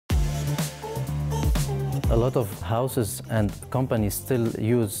A lot of houses and companies still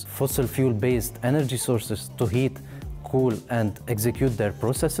use fossil fuel-based energy sources to heat, cool and execute their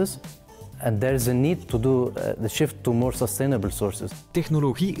processes. And there is a need to do the shift to more sustainable sources.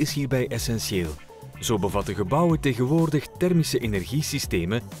 Technologie is hierbij essentieel. Zo bevatten gebouwen tegenwoordig thermische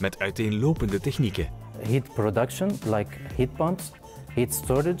energiesystemen met uiteenlopende technieken. Heat production, like heat pumps, heat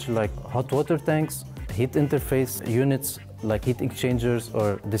storage, like hot water tanks, heat interface units, like heat exchangers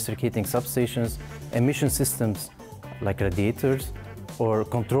or district heating substations, emission systems, like radiators, or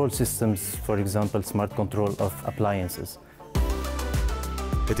control systems, for example, smart control of appliances.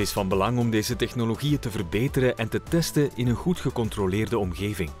 Het is van belang om deze technologieën te verbeteren en te testen in een goed gecontroleerde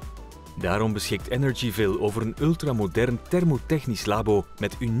omgeving. Daarom beschikt EnergyVille over een ultramodern Thermotechnisch Labo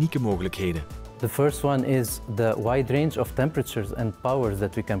met unieke mogelijkheden. The first one is the wide range of temperatures and powers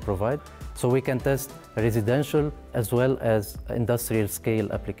that we can provide. So we can test residential as well as industrial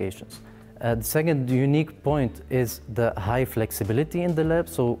scale applications. The second unique point is the high flexibility in the lab,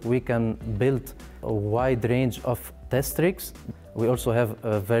 so we can build a wide range of test rigs. We also have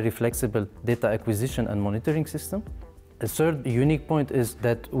a very flexible data acquisition and monitoring system. The third unique point is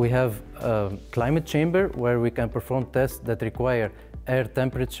that we have a climate chamber where we can perform tests that require air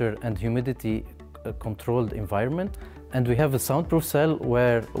temperature and humidity controlled environment. And we have a soundproof cell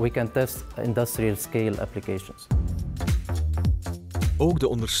where we can test industrial scale applications. Ook de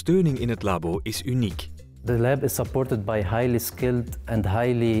ondersteuning in het labo is uniek. The lab is supported by highly skilled and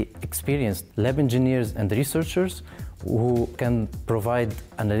highly experienced lab engineers and researchers who can provide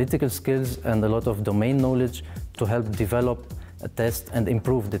analytical skills and a lot of domain knowledge to help develop, test and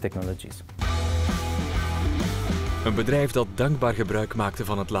improve the technologies. Een bedrijf dat dankbaar gebruik maakte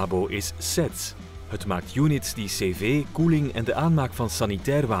van het labo is steeds. Het maakt units die cv, koeling en de aanmaak van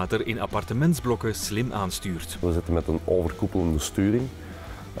sanitair water in appartementsblokken slim aanstuurt. We zitten met een overkoepelende sturing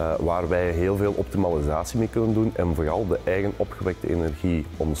waar wij heel veel optimalisatie mee kunnen doen en vooral de eigen opgewekte energie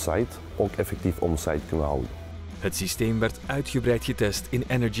on-site ook effectief on-site kunnen houden. Het systeem werd uitgebreid getest in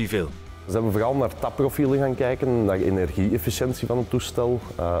EnergyVille. We zijn vooral naar tapprofielen gaan kijken, naar energie-efficiëntie van het toestel,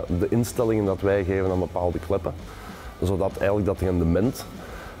 de instellingen dat wij geven aan bepaalde kleppen, zodat eigenlijk dat rendement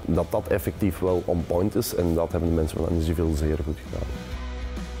dat effectief wel on point is en dat hebben de mensen van EnergyVille zeer goed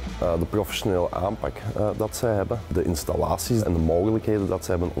gedaan. De professionele aanpak dat zij hebben, de installaties en de mogelijkheden dat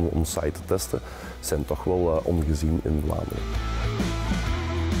zij hebben om on-site te testen, zijn toch wel ongezien in Vlaanderen.